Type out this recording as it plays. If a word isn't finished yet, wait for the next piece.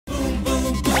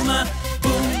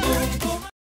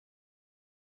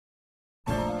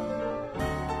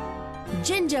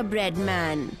Gingerbread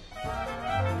Man.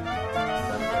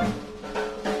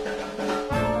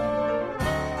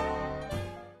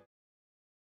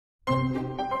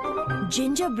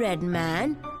 Gingerbread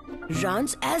Man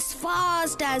runs as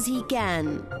fast as he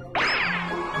can.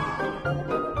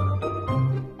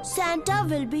 Santa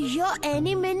will be here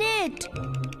any minute.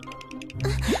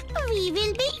 We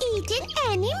will be eaten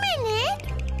any minute.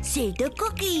 Say the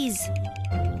cookies.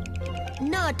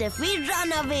 Not if we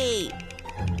run away.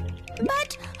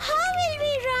 But how will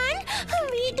we run?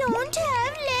 We don't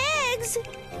have legs.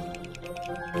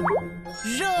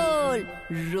 Roll,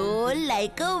 roll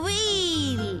like a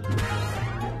wheel.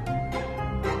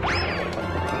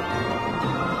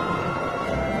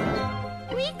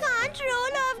 We can't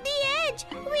roll off the edge.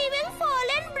 We will fall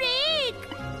and break.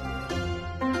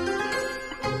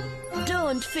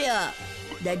 Don't fear.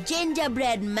 The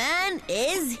Gingerbread Man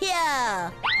is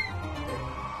here.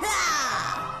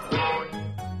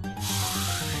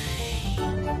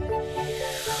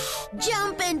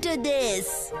 Jump into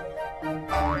this.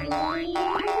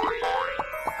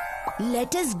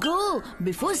 Let us go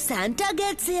before Santa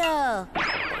gets here.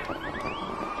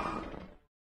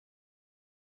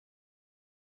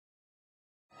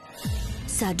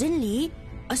 Suddenly,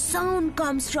 a sound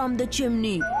comes from the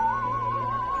chimney.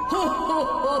 Ho, ho,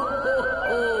 ho, ho,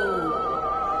 ho.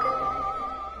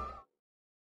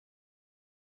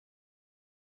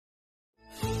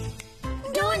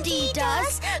 Don't eat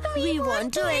us. We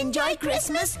want to enjoy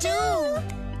Christmas too.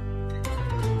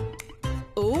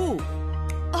 Oh,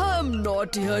 I'm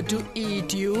not here to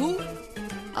eat you.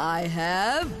 I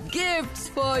have gifts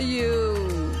for you.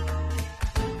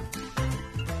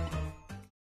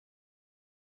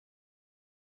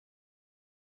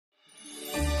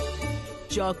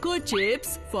 Choco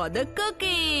chips for the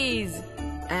cookies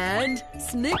and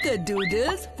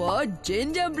snickerdoodles for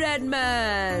Gingerbread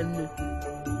Man.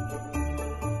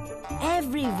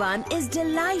 Everyone is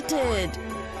delighted.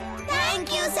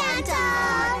 Thank you, Santa.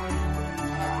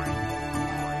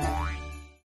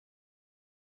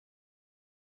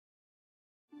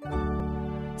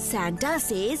 Santa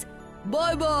says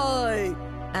Bye-bye.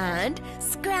 and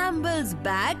scrambles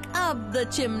back up the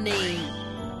chimney.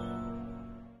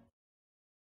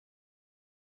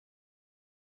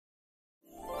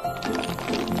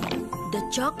 The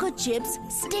choco chips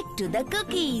stick to the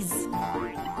cookies.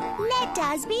 Let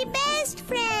us be best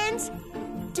friends.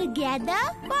 Together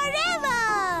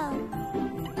forever.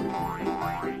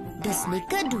 The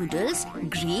snickerdoodles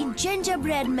greet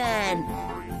Gingerbread Man.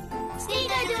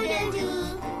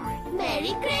 Snickerdoodle-doo.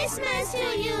 Merry Christmas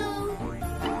to you.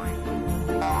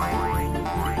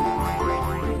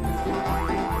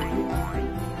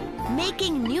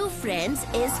 Making new friends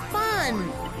is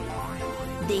fun.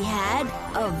 They had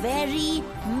a very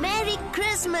Merry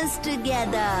Christmas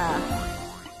together.